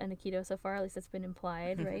him and Akito so far. At least it's been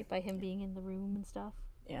implied, right? By him being in the room and stuff.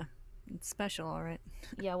 Yeah. It's special, all right.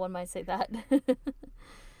 Yeah, one might say that.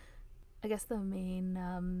 I guess the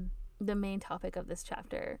main topic of this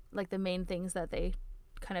chapter, like the main things that they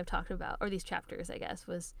kind of talked about, or these chapters, I guess,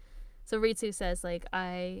 was, so Ritsu says, like,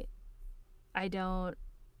 I don't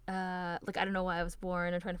know why I was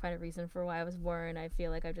born. I'm trying to find a reason for why I was born. I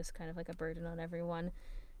feel like I'm just kind of like a burden on everyone.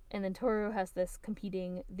 And then Toru has this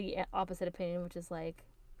competing, the opposite opinion, which is like,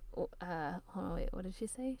 hold on, wait, what did she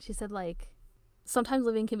say? She said, like, sometimes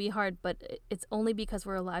living can be hard, but it's only because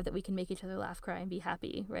we're alive that we can make each other laugh, cry, and be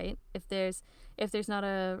happy, right? If there's not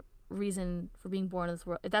a reason for being born in this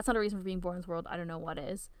world, if that's not a reason for being born in this world, I don't know what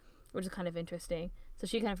is, which is kind of interesting. So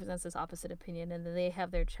she kind of presents this opposite opinion, and then they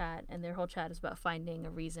have their chat, and their whole chat is about finding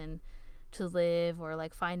a reason to live, or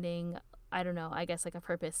like finding, I don't know, I guess like a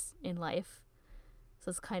purpose in life. So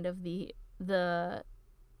it's kind of that's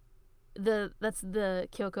the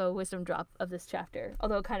Kyoko wisdom drop of this chapter,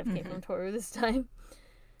 although it kind of came from Toru this time.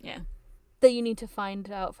 Yeah. That you need to find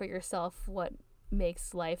out for yourself what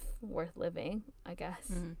makes life worth living, I guess.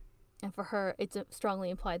 And for her, it's strongly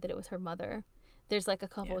implied that it was her mother. There's like a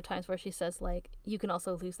couple of times where she says, like, you can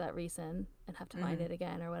also lose that reason and have to find it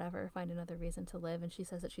again or whatever, find another reason to live. And she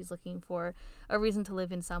says that she's looking for a reason to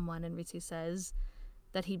live in someone, and Ritsu says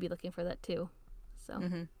that he'd be looking for that too. So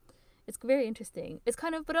it's very interesting. It's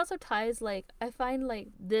kind of, but also ties, like, I find like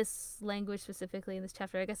this language specifically in this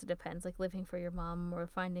chapter, I guess it depends, like living for your mom or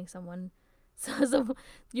finding someone, so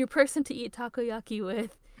your person to eat takoyaki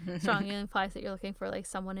with strongly implies that you're looking for like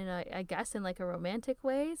someone in I guess in like a romantic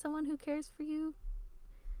way, someone who cares for you.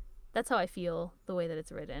 That's how I feel the way that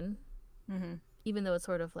it's written. Even though it's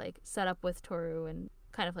sort of like set up with Toru and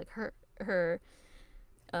kind of like her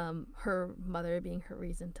mother being her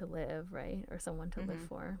reason to live, right? Or someone to live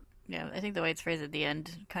for. Yeah, I think the way it's phrased at the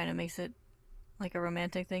end kind of makes it like a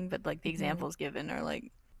romantic thing, but like the examples given are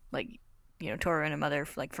like you know, Toru and a mother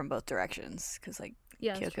like from both directions, because like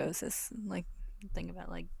Kyoko's this like thing about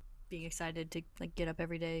like being excited to like get up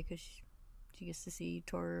every day because she gets to see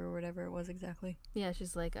Toru or whatever it was exactly. Yeah,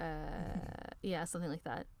 she's like yeah, something like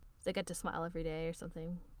that. They get to smile every day or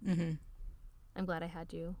something. I'm glad I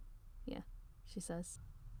had you. Yeah, she says.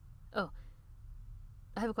 Oh,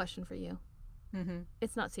 I have a question for you.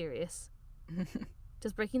 It's not serious.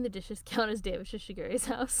 Does breaking the dishes count as damage to Shigure's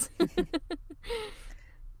house?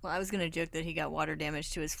 Well, I was gonna joke that he got water damage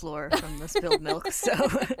to his floor from the spilled milk, so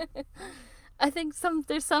I think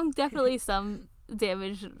there's definitely some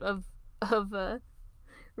damage of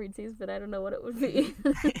Ritsu's, but I don't know what it would be.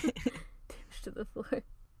 Damage to the floor.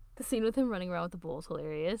 The scene with him running around with the bowl is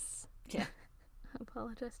hilarious. Yeah. I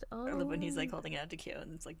apologize to all. I love when he's like holding it out to Kyo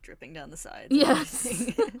and it's like dripping down the sides. Yes.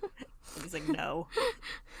 He's like, no.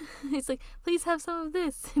 He's like, please have some of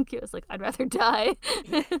this. And Kyo's like, I'd rather die.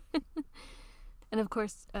 Yeah. And of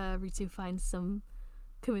course, Ritsu finds some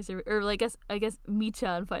commiseration, or I guess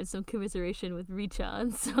Michan finds some commiseration with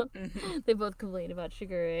Richan. So they both complain about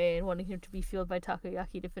Shigure and wanting him to be fueled by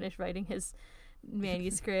takoyaki to finish writing his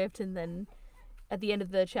manuscript. And then at the end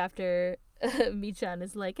of the chapter, Michan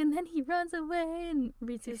is like, and then he runs away, and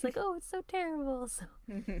Ritsu's like, oh, it's so terrible. So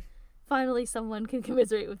finally someone can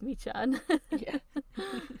commiserate with Michan. Yeah.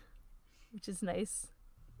 Which is nice.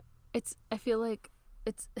 I feel like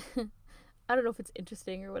it's I don't know if it's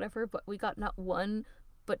interesting or whatever, but we got not one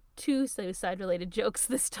but two suicide related jokes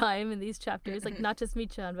this time in these chapters. Like not just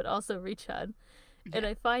Michan, but also Richan. And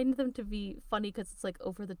I find them to be funny because it's like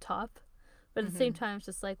over the top, but at the same time it's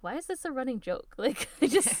just like, why is this a running joke? Like, I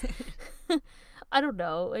just I don't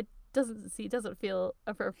know, it doesn't feel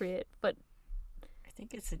appropriate. But I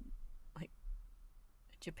think it's a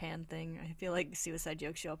Japan thing. I feel like suicide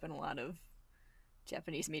jokes show up in a lot of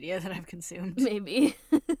Japanese media that I've consumed. Maybe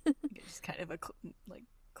it's kind of a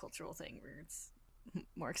cultural thing where it's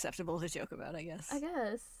more acceptable to joke about, I guess.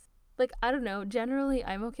 Like, I don't know, generally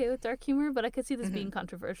I'm okay with dark humor, but I could see this being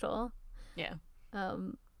controversial. Yeah.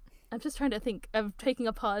 I'm just trying to think. I'm taking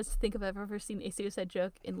a pause to think if I've ever seen a suicide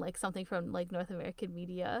joke in like something from like North American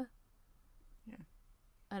media. Yeah.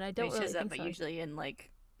 And I don't really shows think up, but usually in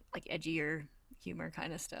like edgier humor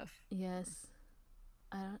kind of stuff. Yes.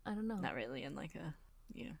 I don't know. Not really in like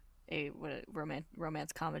a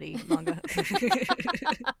romance comedy manga.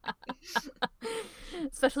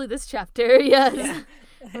 Especially this chapter, yes. Yeah.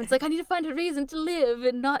 It's like, I need to find a reason to live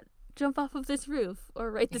and not jump off of this roof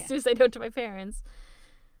or write the suicide note to my parents.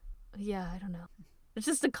 Yeah, I don't know. It's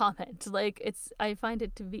just a comment. Like, I find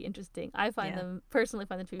it to be interesting. I personally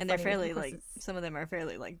find them to be funny. And they're fairly some of them are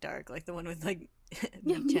fairly dark. Like the one with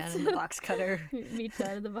Meat-chan and the box cutter.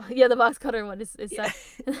 Meat-chan and the box cutter one is sad.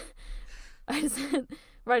 I just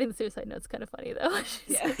writing the suicide note's kind of funny though.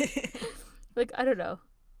 Like, I don't know.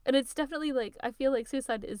 And it's definitely I feel like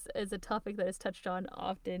suicide is a topic that is touched on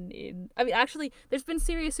often in. I mean, actually, there's been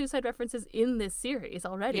serious suicide references in this series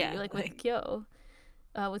already. Yeah, with Kyo,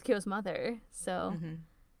 with Kyo's mother. So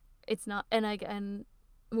it's not, and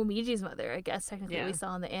Momiji's mother. I guess technically we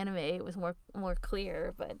saw in the anime it was more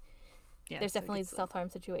clear, but there's definitely self-harm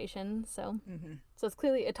situation. So so it's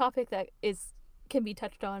clearly a topic that can be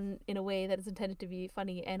touched on in a way that is intended to be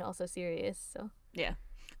funny and also serious. So yeah.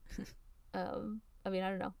 I mean,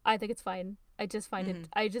 I don't know. I think it's fine. I just find it.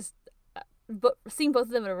 I just, but seeing both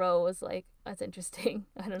of them in a row was like, that's interesting.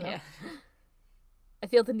 I don't know. Yeah. I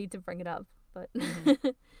feel the need to bring it up, but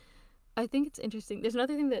I think it's interesting. There's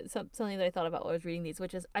another thing something that I thought about while I was reading these,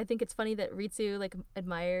 which is I think it's funny that Ritsu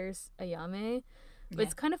admires Ayame. But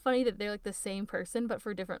it's kind of funny that they're the same person, but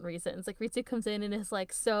for different reasons. Like, Ritsu comes in and is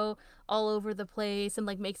so all over the place and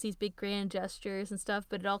makes these big grand gestures and stuff,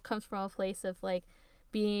 but it all comes from a place of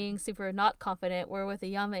being super not confident, where with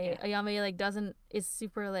Ayame is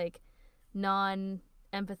super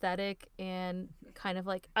non-empathetic and kind of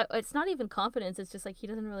it's not even confidence, it's just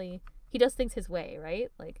he does things his way, right?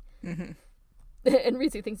 And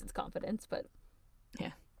Ritsu thinks it's confidence, but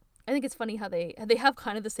I think it's funny how they have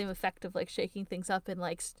kind of the same effect of shaking things up and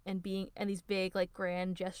and being and these big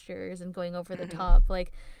grand gestures and going over the top.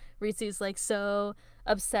 Ritsu's so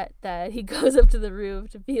upset that he goes up to the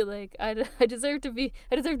roof to be I deserve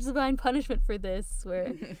divine punishment for this,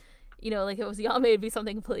 where if it was Yame it'd be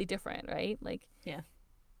something completely different, right?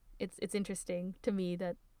 It's interesting to me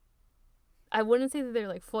that I wouldn't say that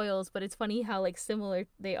they're foils, but it's funny how similar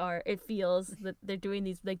they are. It feels that they're doing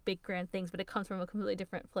these big grand things, but it comes from a completely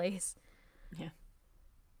different place. Yeah.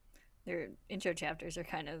 Their intro chapters are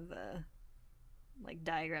kind of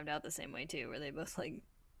diagrammed out the same way too, where they both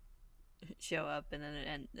show up and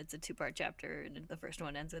then it's a 2-part chapter, and the first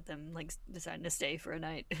one ends with them deciding to stay for a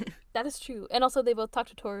night. That is true. And also they both talk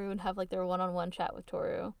to Toru and have their one-on-one chat with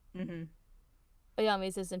Toru.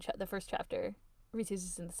 Ayame's is in the first chapter. Ritsu's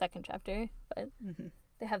is in the second chapter, but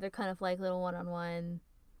they have their kind of little one-on-one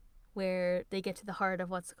where they get to the heart of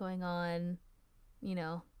what's going on,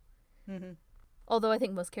 Although I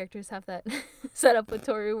think most characters have that set up with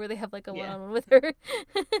Toru where they have a one-on-one with her.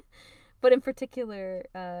 But in particular,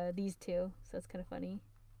 these two, so it's kind of funny.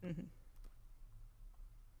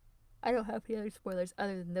 I don't have any other spoilers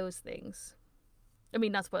other than those things. I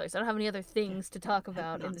mean, not spoilers. I don't have any other things to talk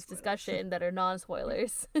about in this discussion that are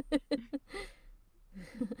non-spoilers.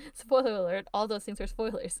 Spoiler alert, all those things are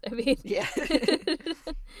spoilers. I mean... Yeah.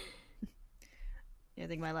 I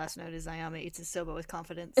think my last note is Ayame eats his soba with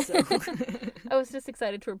confidence, so... I was just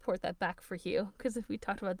excited to report that back for you, because we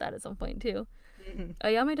talked about that at some point, too.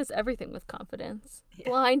 Ayame does everything with confidence. Yeah.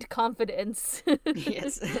 Blind confidence.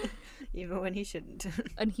 Yes. Even when he shouldn't.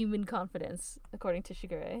 Unhuman confidence, according to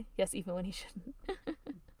Shigure. Yes, even when he shouldn't.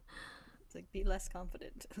 It's be less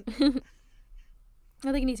confident.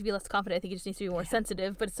 I think he needs to be less confident. I think he just needs to be more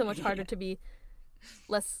sensitive, but it's so much harder to be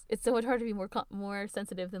less... It's so much harder to be more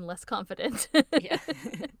sensitive than less confident. Yeah.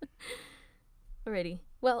 Alrighty.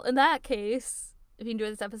 Well, in that case, if you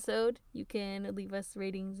enjoyed this episode, you can leave us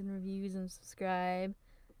ratings and reviews and subscribe.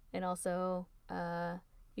 And also,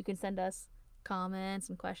 you can send us comments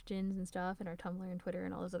and questions and stuff in our Tumblr and Twitter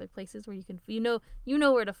and all those other places where you can... You know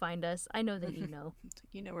where to find us. I know that you know.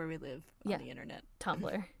 You know where we live on the internet.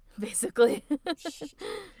 Tumblr, basically.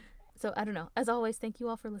 So I don't know. As always, thank you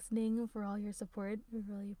all for listening, for all your support. We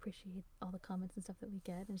really appreciate all the comments and stuff that we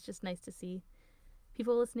get. And it's just nice to see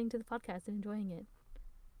people listening to the podcast and enjoying it.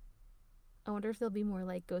 I wonder if there'll be more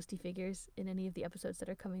like ghosty figures in any of the episodes that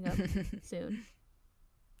are coming up soon.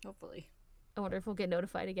 Hopefully. I wonder if we'll get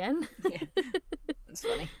notified again. Yeah. That's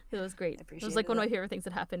funny. It was great. It was like one of my favorite things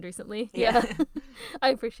that happened recently. Yeah. I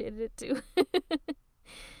appreciated it too.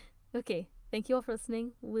 Okay. Thank you all for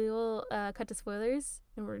listening. We will cut to spoilers.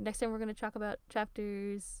 And next time we're going to talk about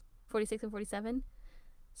chapters 46 and 47.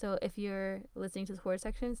 So if you're listening to the spoiler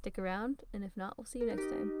section, stick around. And if not, we'll see you next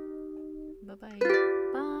time. Bye-bye.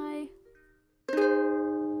 Bye.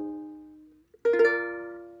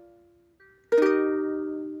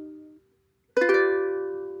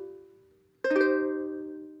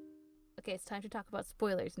 Okay, it's time to talk about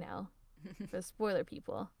spoilers now. For the spoiler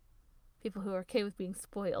people. People who are okay with being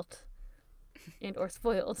spoiled. And or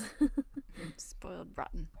spoiled. Spoiled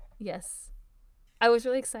rotten. Yes. I was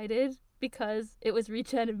really excited because it was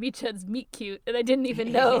Richen and Michen's meet cute, and I didn't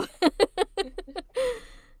even know.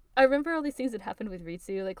 I remember all these things that happened with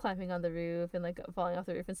Ritsu, like climbing on the roof and like falling off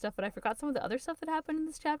the roof and stuff, but I forgot some of the other stuff that happened in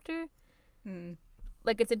this chapter.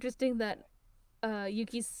 Like, it's interesting that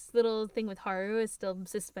Yuki's little thing with Haru is still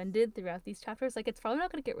suspended throughout these chapters. Like, it's probably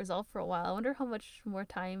not going to get resolved for a while. I wonder how much more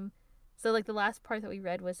time. So, like, the last part that we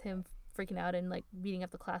read was him freaking out and, like, beating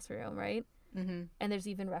up the classroom, right? Mm-hmm. And there's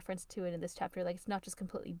even reference to it in this chapter. Like, it's not just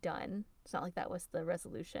completely done. It's not like that was the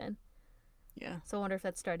resolution. Yeah. So I wonder if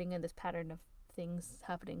that's starting in this pattern of things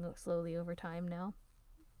happening slowly over time now.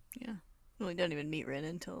 Yeah. Well, we don't even meet Rin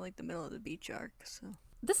until, like, the middle of the beach arc, so...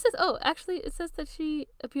 This is, actually, it says that she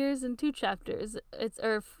appears in 2 chapters.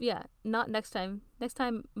 Not next time. Next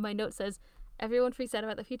time, my note says, everyone freaks out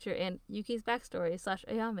about the future, and Yuki's backstory /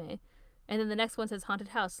 Ayame. And then the next one says haunted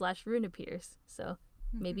house / Rune appears. So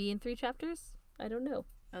maybe in 3 chapters? I don't know.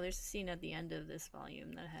 Oh, there's a scene at the end of this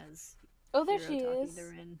volume that has... Oh, there she Hiro is. talking to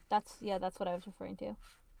Rin. That's what I was referring to.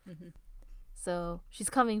 Mm-hmm. So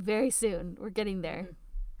she's coming very soon. We're getting there. Mm-hmm.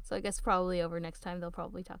 So I guess probably over next time they'll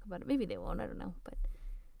probably talk about it. Maybe they won't. I don't know. But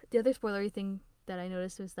the other spoilery thing that I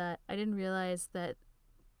noticed was that I didn't realize that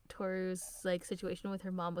Toru's like situation with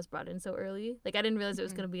her mom was brought in so early. Like, I didn't realize it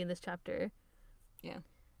was going to be in this chapter. Yeah.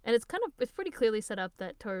 And it's pretty clearly set up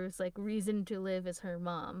that Toru's like reason to live is her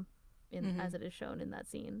mom, as it is shown in that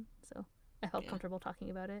scene. So I felt comfortable talking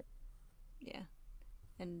about it. Yeah.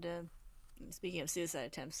 And speaking of suicide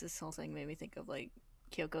attempts, this whole thing made me think of like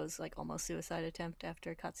Kyoko's like almost suicide attempt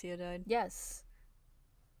after Katsuya died. Yes.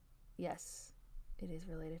 It is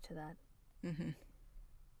related to that. Mm-hmm.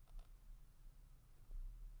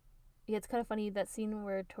 Yeah, it's kind of funny, that scene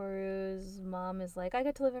where Toru's mom is like, I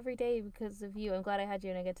get to live every day because of you. I'm glad I had you,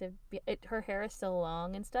 and I get to be... her hair is still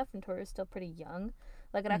long and stuff, and Toru's still pretty young.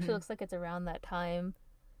 Like, it actually looks like it's around that time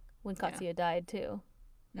when Katsuya died, too,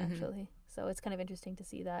 actually. So it's kind of interesting to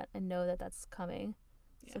see that and know that that's coming.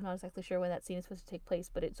 Yeah. So I'm not exactly sure when that scene is supposed to take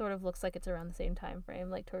place, but it sort of looks like it's around the same time frame.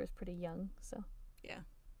 Like, Toru's pretty young, so... Yeah.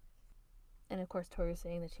 And of course, Toru's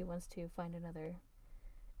saying that she wants to find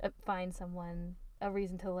someone, a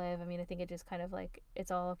reason to live. I mean, I think it just kind of like,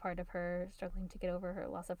 it's all a part of her struggling to get over her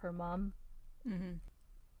loss of her mom. Mm-hmm.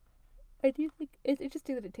 I do think it's just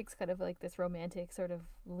that it takes kind of like this romantic sort of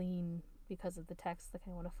lean because of the text. Like, I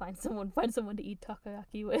want to find someone to eat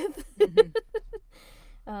takoyaki with.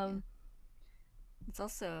 It's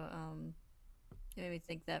also it made me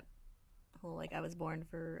think that whole like I was born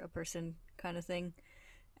for a person kind of thing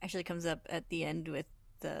actually comes up at the end with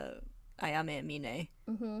the Ayame and Mine.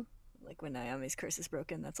 Mm-hmm. Like, when Ayame's curse is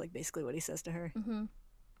broken, that's like basically what he says to her. Mm-hmm.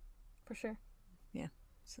 For sure. Yeah.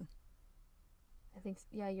 So I think,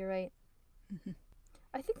 yeah, you're right. Mm-hmm.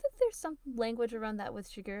 I think that there's some language around that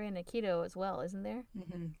with Shigure and Akito as well, isn't there?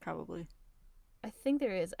 Mm-hmm. Probably. I think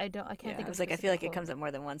there is. I can't think of. I was like, I feel like it comes up more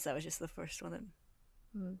than once. That was just the first one that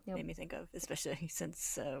made me think of, especially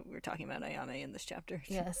since we're talking about Ayame in this chapter.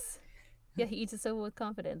 Yes. Yeah, he eats a soba with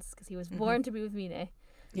confidence because he was born to be with Mine.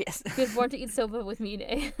 Yes. He was born to eat soba with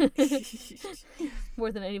Mine.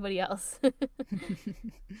 More than anybody else.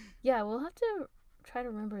 Yeah, we'll have to try to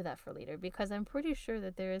remember that for later, because I'm pretty sure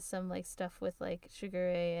that there is some like stuff with like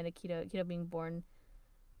Shigure and Akito being born,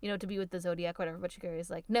 to be with the Zodiac or whatever, but Shigure is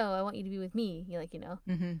like, no, I want you to be with me.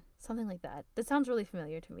 Something like that. That sounds really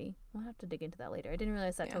familiar to me. I'll have to dig into that later. I didn't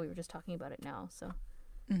realize that until we were just talking about it now, so.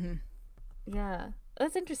 Yeah,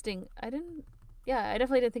 that's interesting. I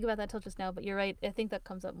definitely didn't think about that till just now, but you're right. I think that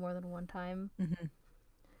comes up more than one time.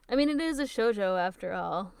 I mean, it is a shoujo after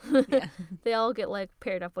all. Yeah. They all get like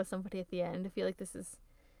paired up with somebody at the end. I feel like it's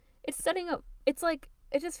setting up. It's like,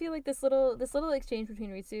 I just feel like this little exchange between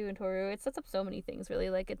Ritsu and Toru, it sets up so many things, really.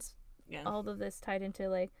 Like, it's all of this tied into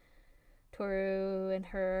like Toru and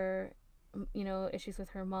her, issues with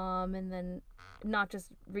her mom, and then not just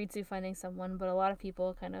Ritsu finding someone, but a lot of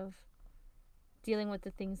people kind of dealing with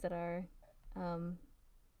the things that are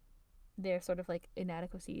their sort of like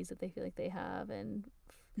inadequacies that they feel like they have, and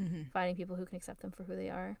finding people who can accept them for who they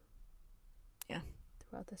are. Yeah.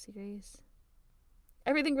 Throughout the series.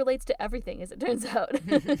 Everything relates to everything, as it turns out.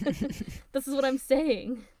 This is what I'm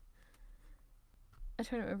saying. I'm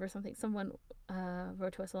trying to remember something. Someone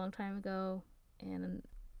wrote to us a long time ago, and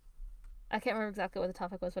I can't remember exactly what the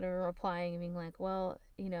topic was, but I remember replying and being like, well,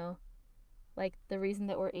 like the reason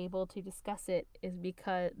that we're able to discuss it is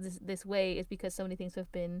because this way is because so many things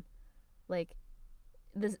have been like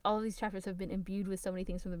all of these chapters have been imbued with so many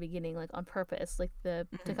things from the beginning, like on purpose. Like the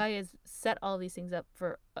Takaya has set all these things up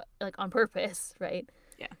for like on purpose, right?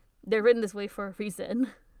 Yeah, they're written this way for a reason.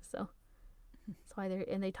 So that's why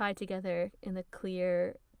they tie together in the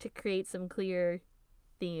clear to create some clear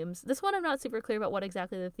themes. This one I'm not super clear about what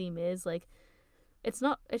exactly the theme is. Like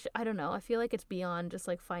I don't know. I feel like it's beyond just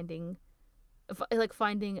like finding.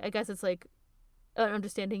 I guess it's like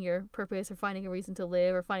understanding your purpose or finding a reason to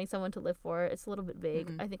live or finding someone to live for. It's a little bit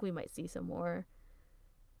vague. I think we might see some more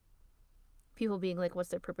people being like, what's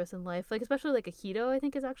their purpose in life? Like, especially like Akito, I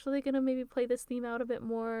think is actually going to maybe play this theme out a bit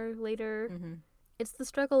more later. It's the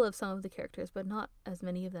struggle of some of the characters, but not as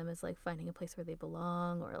many of them as like finding a place where they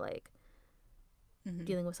belong or like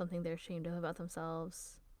dealing with something they're ashamed of about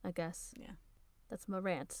themselves, I guess. Yeah. That's my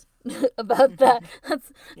rant about that.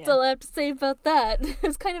 That's all I have to say about that.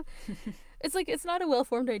 It's kind of... It's like, it's not a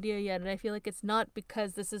well-formed idea yet, and I feel like it's not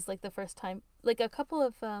because this is, like, the first time... Like, a couple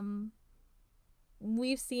of,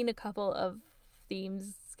 we've seen a couple of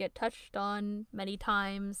themes get touched on many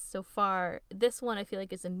times so far. This one, I feel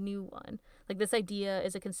like, is a new one. Like, this idea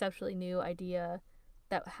is a conceptually new idea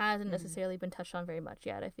that hasn't necessarily been touched on very much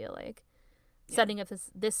yet, I feel like. Yeah. Setting up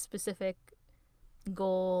this specific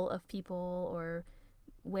goal of people or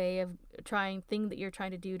way of thing that you're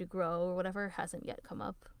trying to do to grow or whatever hasn't yet come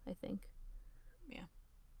up, I think. Yeah.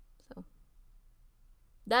 So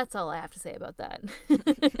that's all I have to say about that.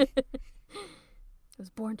 I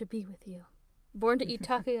was born to be with you. Born to eat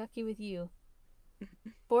takoyaki with you.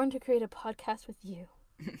 Born to create a podcast with you.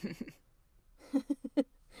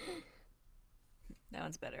 That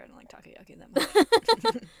one's better. I don't like takoyaki that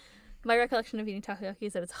much. My recollection of eating takoyaki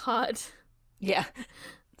is that it's hot. Yeah.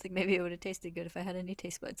 It's like maybe it would have tasted good if I had any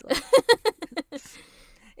taste buds left.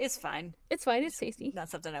 It's fine. It's fine. It's tasty. Not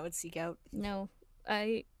something I would seek out. No.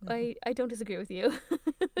 I don't disagree with you.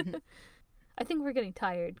 I think we're getting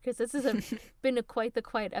tired because this has been quite the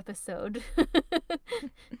quiet episode.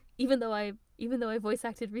 even though I voice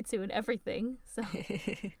acted Ritsu and everything. So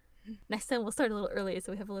next time we'll start a little early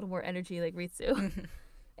so we have a little more energy like Ritsu.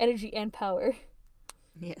 Energy and power.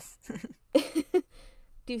 Yes.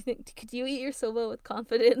 Could you eat your soba with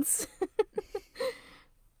confidence?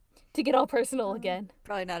 To get all personal again.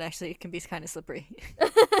 Probably not, actually. It can be kind of slippery.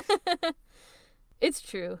 It's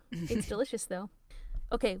true. It's delicious, though.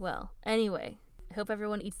 Okay, well, anyway. I hope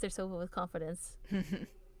everyone eats their soba with confidence.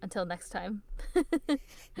 Until next time.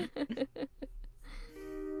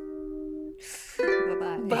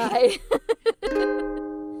 Bye-bye. Bye.